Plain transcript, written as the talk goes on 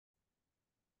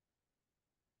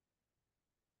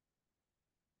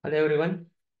Hello everyone,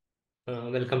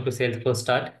 welcome to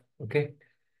Salesforcestart. Okay,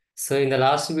 so in the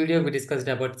last video we discussed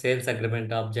about sales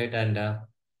agreement object and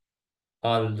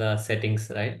all the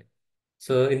settings, right?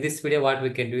 So in this video, what we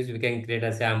can do is we can create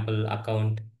a sample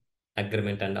account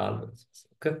agreement and all those.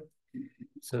 Okay,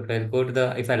 so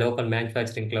if I'll open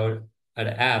manufacturing cloud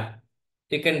app,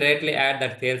 you can directly add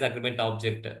that sales agreement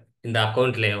object in the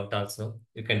account layout also.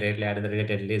 You can directly add the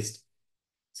related list.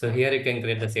 So here you can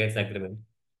create the sales agreement.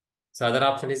 So other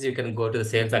option is you can go to the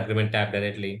sales agreement tab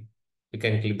directly. You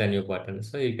can click the new button.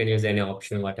 So you can use any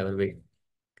option, whatever way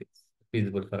is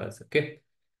feasible for us. Okay.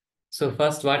 So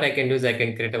first what I can do is I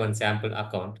can create a one sample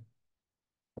account.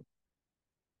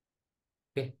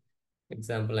 Okay.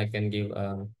 Example, I can give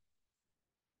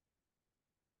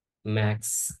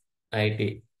Max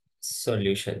IT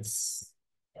Solutions.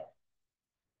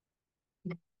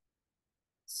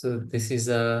 So this is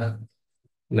a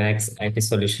Max IT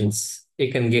Solutions. You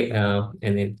can give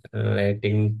any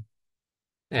rating,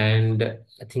 and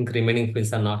I think remaining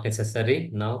fields are not necessary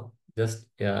now. Just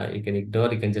you can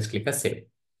ignore. You can just click a save.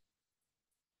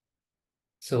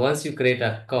 So once you create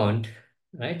an account,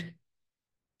 right?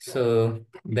 So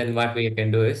then what we can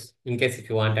do is, in case if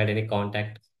you want to add any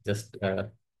contact, just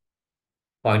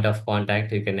point of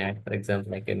contact, you can add. For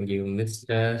example, I can give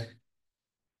Mr.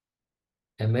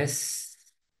 MS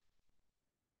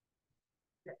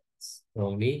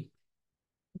only.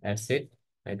 That's it.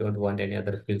 I don't want any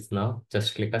other fields now.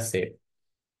 Just click a save.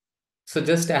 So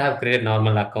just I have created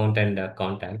normal account and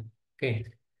contact. Okay.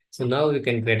 So now you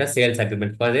can create a sales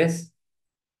agreement for this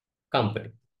company.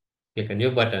 Click a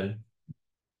new button.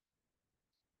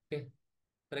 Okay.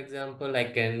 For example,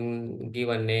 I can give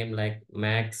a name like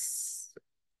Max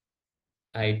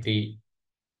IT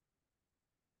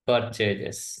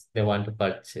purchases. They want to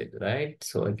purchase, right?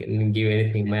 So I can give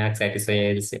anything, Max IT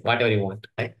sales, whatever you want,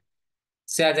 right?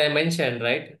 So as I mentioned,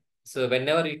 right? So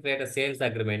whenever you create a sales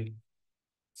agreement,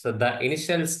 so the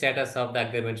initial status of the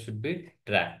agreement should be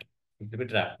draft. It will be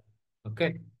draft.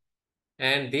 Okay.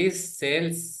 And this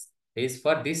sales is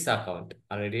for this account.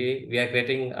 Already we are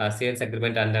creating a sales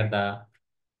agreement under the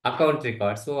account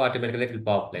record. So automatically it will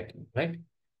populate, right?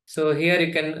 So here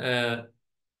you can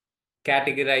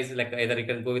categorize, like either you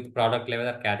can go with product level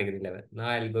or category level. Now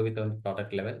I'll go with on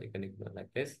product level. You can ignore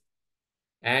like this.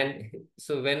 And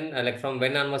so when like from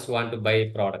when onwards you want to buy a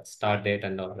product, start date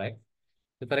and all, right?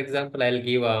 So for example, I'll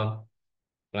give a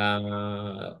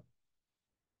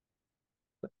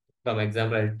from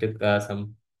example, I'll take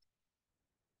some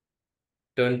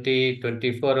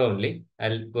 2024 only.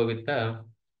 I'll go with the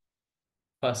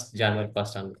first January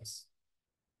first onwards.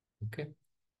 Okay.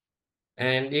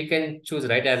 And you can choose,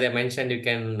 right? As I mentioned, you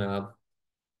can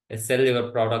sell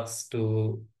your products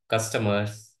to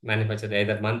customers, manufacturer,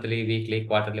 either monthly, weekly,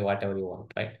 quarterly, whatever you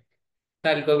want, right?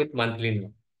 So I'll go with monthly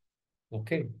now.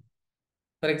 Okay.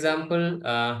 For example,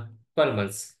 12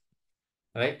 months,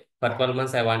 right? For 12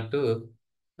 months, I want to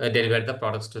deliver the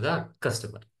products to the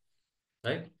customer,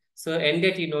 right? So end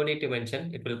date, you no need to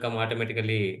mention. It will come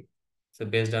automatically. So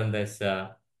based on this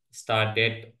start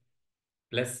date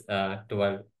plus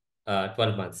 12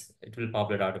 months, it will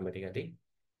populate automatically.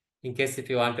 In case if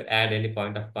you want to add any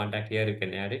point of contact here, you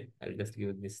can add it. I'll just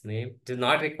use this name. It is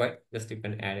not required. Just you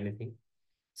can add anything.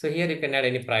 So here you can add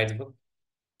any price book.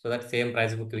 So that same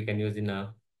price book we can use in when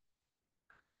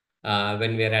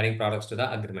we are adding products to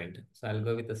the agreement. So I'll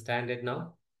go with the standard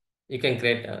now. You can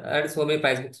create, add so many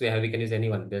price books we have. We can use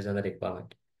anyone based on the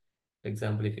requirement. For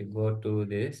example, if you go to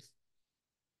this,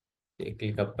 you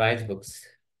click up price books.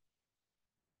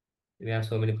 We have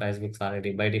so many price books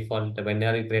already. By default,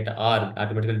 whenever you create a R,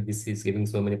 automatically this is giving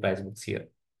so many price books here.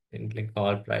 Then click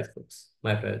all price books,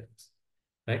 my price books,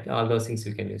 right? All those things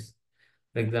we can use.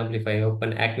 For example, if I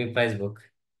open Acme price book,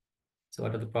 so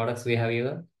what are the products we have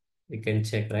here? We can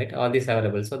check, right? All these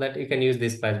available so that you can use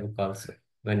this price book also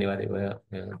when you are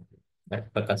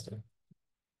right, per customer.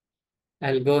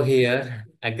 I'll go here,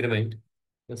 agreement,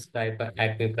 just type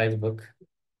Acme price book,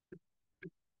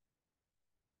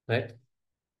 right?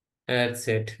 That's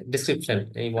it.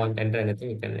 Description. You want enter anything,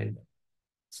 you can enter.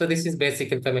 So this is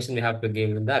basic information we have to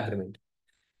give in the agreement.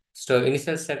 So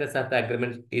initial status of the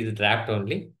agreement is draft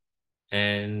only,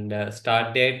 and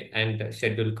start date and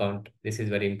schedule count. This is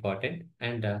very important,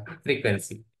 and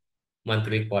frequency,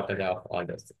 monthly, quarterly of all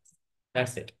those things.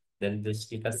 That's it. Then just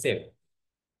click a save.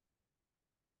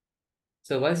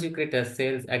 So once you create a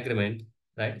sales agreement,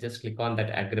 right, just click on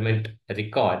that agreement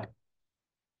record,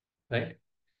 right?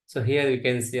 So here you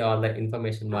can see all the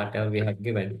information, whatever we have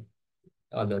given,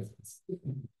 all those things,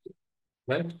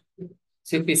 right?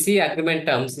 So if we see agreement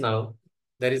terms now,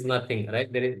 there is nothing,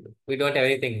 right? We don't have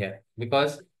anything here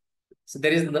because So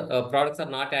there is no, products are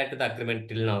not added to the agreement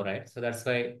till now, right? So that's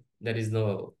why there is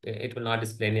no, it will not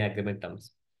display any agreement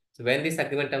terms. So when these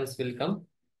agreement terms will come,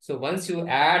 so once you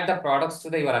add the products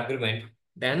to your agreement,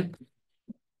 then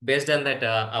based on that,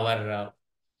 our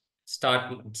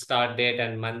start date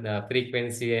and month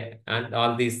frequency and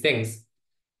all these things,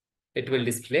 it will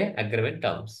display agreement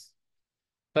terms.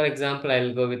 For example,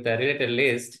 I'll go with the related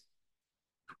list.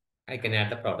 I can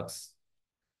add the products.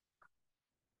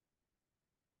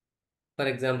 For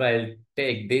example, I'll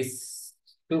take these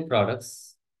two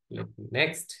products.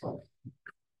 Next.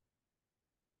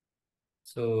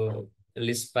 So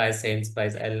list price, sales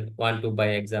price, I'll want to buy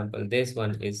example. This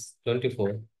one is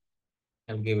 24.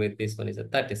 I'll give it, this one is a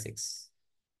 36.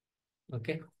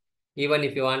 Okay. Even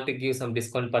if you want to give some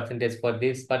discount percentage for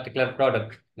this particular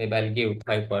product, maybe I'll give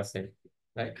 5%.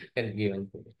 Right? You can give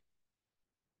and put it.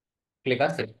 Click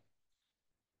on it.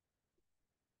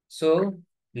 So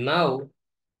now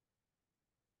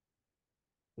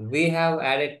we have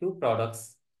added two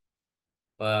products.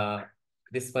 Uh,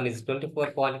 this one is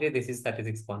 24 quantity, this is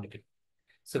 36 quantity.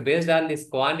 So based on this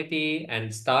quantity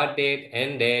and start date,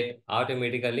 end date,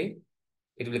 automatically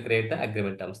it will create the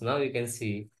agreement terms. Now you can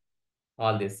see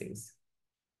all these things.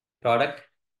 Product,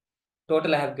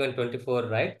 total I have given 24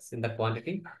 rights in the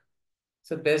quantity.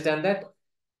 So based on that,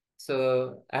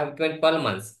 so I have given 12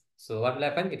 months. So what will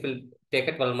happen? It will take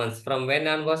a 12 months. From when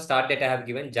onwards, start date I have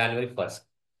given January 1st.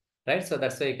 Right? So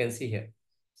that's why you can see here.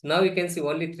 So now you can see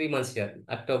only 3 months here.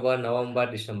 October, November,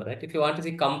 December. Right? If you want to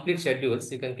see complete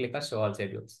schedules, you can click on show all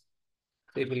schedules.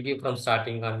 So it will give from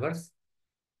starting onwards.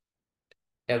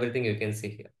 Everything you can see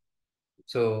here.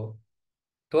 So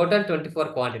total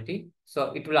 24 quantity.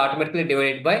 So it will automatically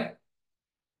divide it by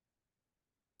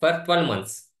for 12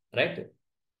 months, right?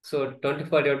 So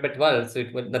 24 divided by 12, so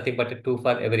it was nothing but a 2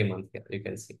 for every month here, you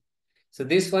can see. So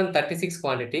this one 36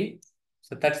 quantity,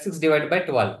 so 36 divided by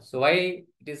 12. So why it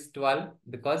is 12?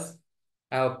 Because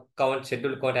I have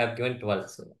schedule count, I have given 12.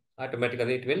 So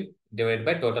automatically it will divide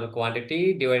by total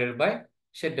quantity divided by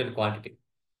scheduled quantity.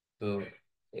 So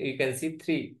you can see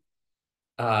three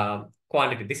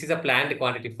quantity. This is a planned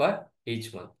quantity for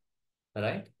each month,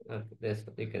 right? Okay, that's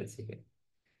what you can see here.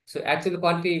 So actual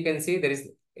quantity you can see there is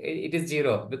it is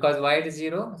zero, because why it is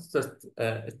zero? So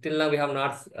till now we have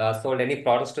not sold any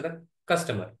products to the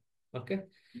customer. Okay,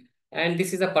 and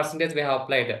this is a percentage we have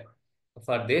applied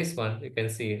for this one. You can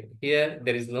see here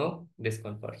there is no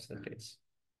discount percentage.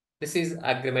 This is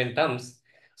agreement terms,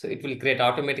 so it will create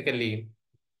automatically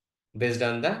based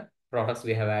on the products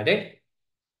we have added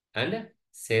and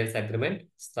sales agreement,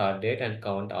 start date and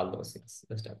count, all those things.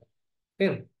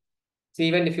 Okay. So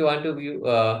even if you want to view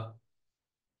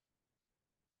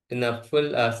in a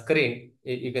full screen,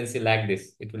 you can see like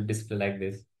this. It will display like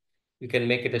this. You can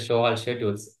make it a show all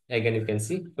schedules. Again, you can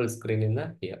see full screen in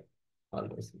the here. All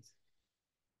those things.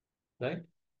 Right?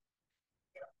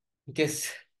 In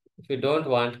case if you don't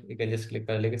want, you can just click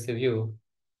on legacy view.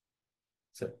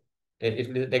 So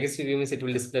legacy view means it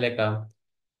will display like a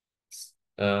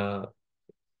uh,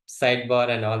 sidebar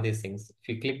and all these things. If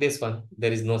you click this one,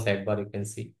 there is no sidebar. You can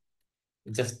see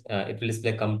just it will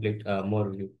display complete more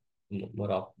view,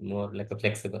 more like a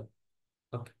flexible.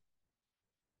 Okay.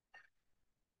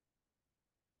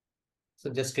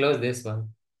 So just close this one,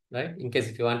 right? In case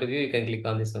if you want to view, you can click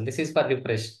on this one. This is for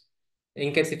refresh.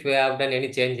 In case if you have done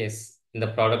any changes in the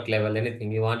product level,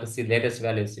 anything, you want to see latest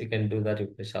values, you can do the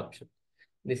refresh option.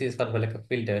 This is for like a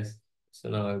filters. So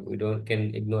now we don't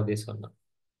can ignore this one now.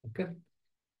 Okay.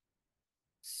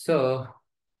 So,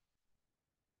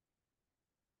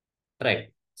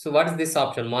 right. So what is this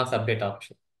option? Mass update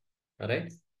option. All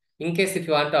right. In case if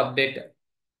you want to update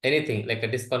anything like a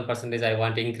discount percentage, I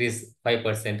want to increase 5%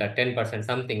 or 10%,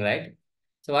 something, right?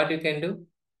 So what you can do?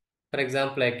 For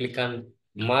example, I click on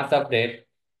mass update.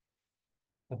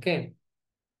 Okay.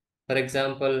 For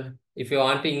example, if you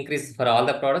want to increase for all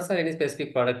the products or any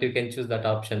specific product, you can choose that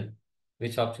option,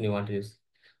 which option you want to use.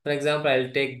 For example,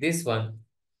 I'll take this one,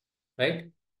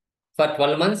 right? For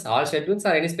 12 months, all schedules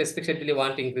or any specific schedule you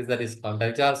want to increase the discount,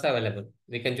 that is also available.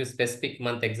 We can choose specific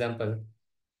month example.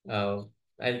 Uh,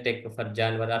 I'll take for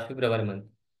January or February month.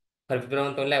 For February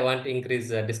month only, I want to increase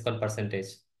discount percentage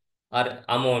or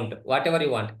amount, whatever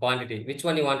you want, quantity, which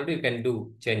one you want to do, you can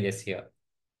do changes here.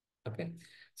 Okay.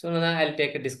 So now I'll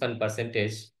take a discount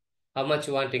percentage. How much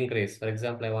you want to increase? For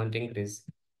example, I want to increase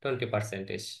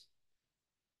 20%.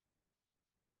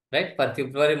 Right? For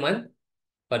February month,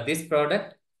 for this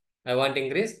product, I want to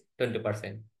increase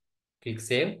 20%. Click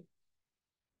save.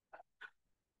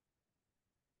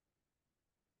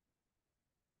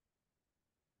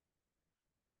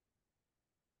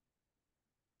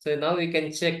 So now we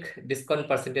can check discount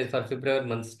percentage for February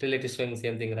month. Still it is showing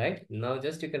same thing, right? Now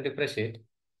just you can refresh it.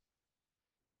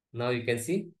 Now you can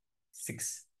see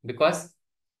 6 because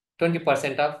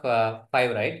 20% of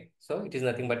 5, right? So it is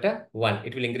nothing but a 1.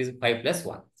 It will increase 5 plus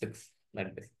 1, 6,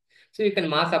 like this. So you can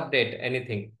mass update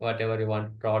anything, whatever you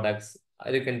want, products.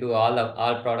 You can do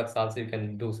all products also, you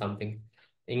can do something.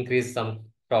 Increase some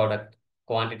product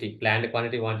quantity, planned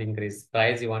quantity you want to increase,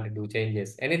 price you want to do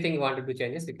changes. Anything you want to do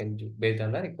changes, you can do based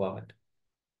on the requirement,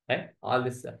 right? All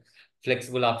these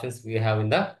flexible options we have in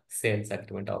the sales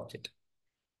agreement object,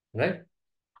 right?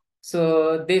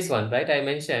 So this one, right? I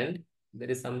mentioned there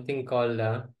is something called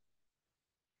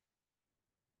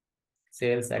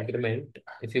sales agreement.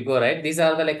 If you go right, these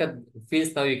are the like a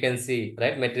fields now you can see,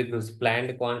 right? Metric groups,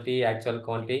 planned quantity, actual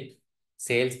quantity,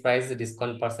 sales price,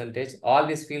 discount percentage. All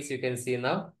these fields you can see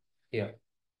now here,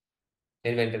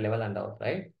 inventory level and all,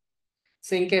 right?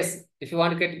 So in case if you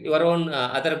want to get your own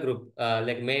other group,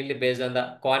 like mainly based on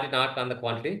the quantity, not on the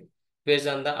quantity, based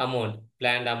on the amount,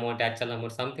 planned amount, actual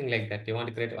amount, something like that. You want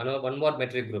to create one more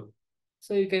metric group.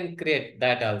 So you can create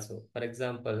that also. For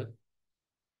example,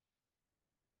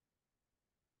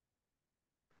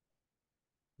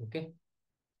 okay,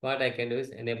 what I can do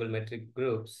is enable metric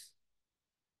groups.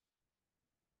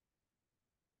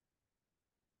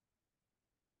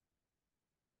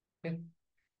 Okay,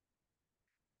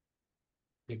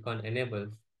 click on enable,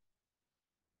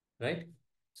 right?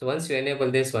 So once you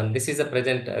enable this one, this is a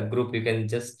present group. You can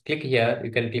just click here.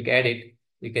 You can click edit.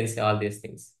 You can see all these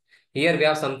things. Here we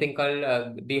have something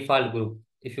called default group.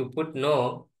 If you put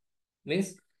no,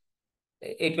 means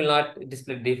it will not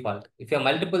display default. If you have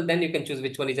multiple, then you can choose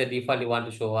which one is a default you want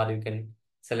to show, or you can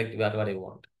select whatever you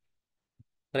want.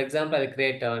 For example, I'll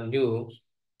create a new.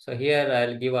 So here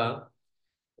I'll give a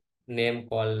name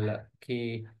called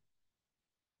key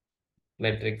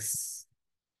metrics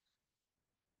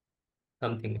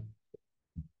something,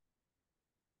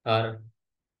 or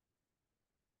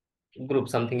group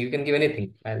something. You can give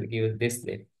anything. I'll give this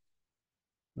name.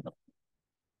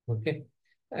 Okay.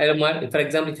 For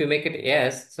example, if you make it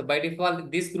yes, so by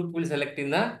default, this group will select in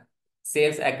the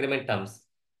sales agreement terms.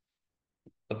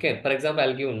 Okay. For example,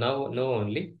 I'll give now no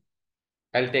only.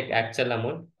 I'll take actual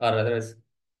amount or otherwise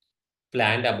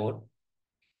planned amount,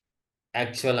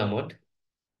 actual amount,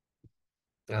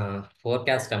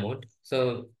 forecast amount.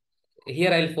 So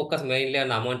here I'll focus mainly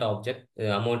on amount object,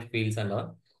 amount fields and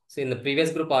all. So in the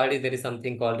previous group already there is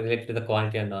something called related to the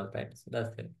quantity and all, right? So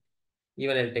that's it.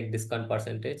 Even I'll take discount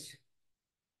percentage,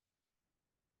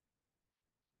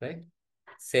 right?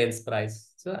 Sales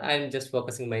price. So I'm just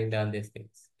focusing mainly on these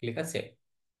things. Click on save.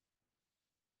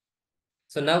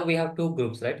 So now we have two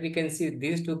groups, right? We can see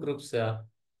these two groups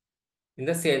in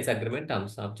the sales agreement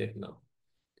terms object now.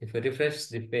 If we refresh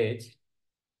the page,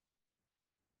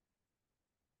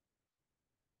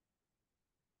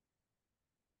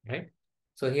 right?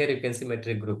 So here you can see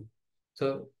metric group.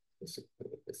 So, so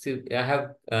see, I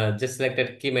have just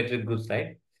selected key metric groups,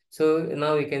 right? So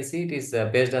now you can see it is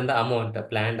based on the amount, the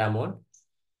planned amount,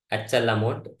 actual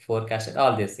amount, forecasted,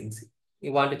 all these things.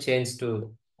 You want to change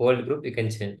to old group, you can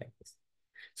change like this.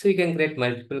 So you can create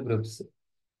multiple groups,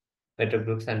 metric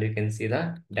groups, and you can see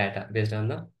the data based on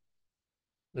the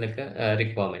like a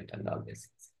requirement and all these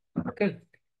things. Okay.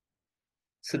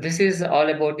 So this is all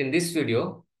about in this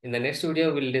video. In the next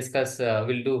video, we'll discuss,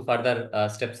 we'll do further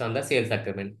steps on the sales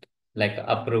agreement, like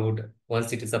approved.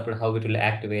 Once it is approved, how it will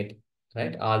activate,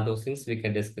 right? All those things we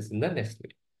can discuss in the next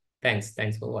video. Thanks.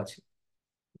 Thanks for watching.